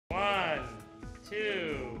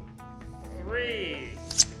2, 3.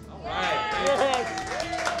 All right.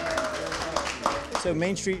 So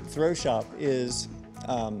Main Street Throw Shop is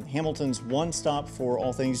Hamilton's one stop for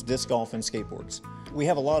all things disc golf and skateboards. We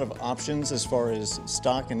have a lot of options as far as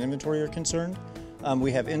stock and inventory are concerned.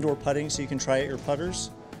 We have indoor putting, so you can try out your putters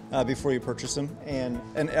before you purchase them, and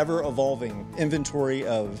an ever-evolving inventory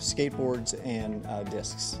of skateboards and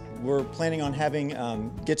discs. We're planning on having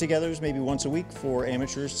get-togethers maybe once a week for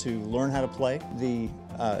amateurs to learn how to play. The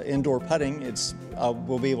indoor putting,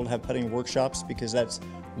 we'll be able to have putting workshops, because that's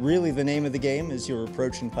really the name of the game, is your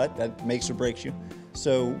approach and putt. That makes or breaks you.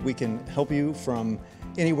 So we can help you from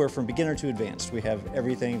anywhere from beginner to advanced. We have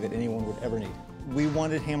everything that anyone would ever need. We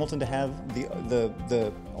wanted Hamilton to have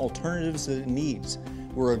the alternatives that it needs.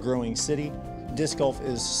 We're a growing city. Disc golf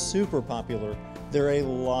is super popular. There are a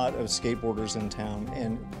lot of skateboarders in town,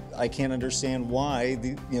 and I can't understand why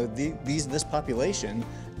this population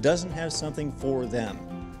doesn't have something for them.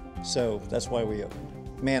 So that's why we opened.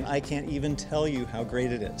 Man, I can't even tell you how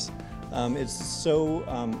great it is.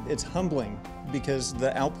 It's humbling, because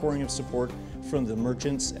the outpouring of support from the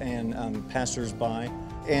merchants and passers-by,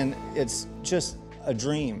 and it's just a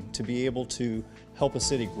dream to be able to help a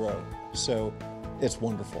city grow. So it's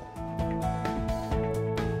wonderful.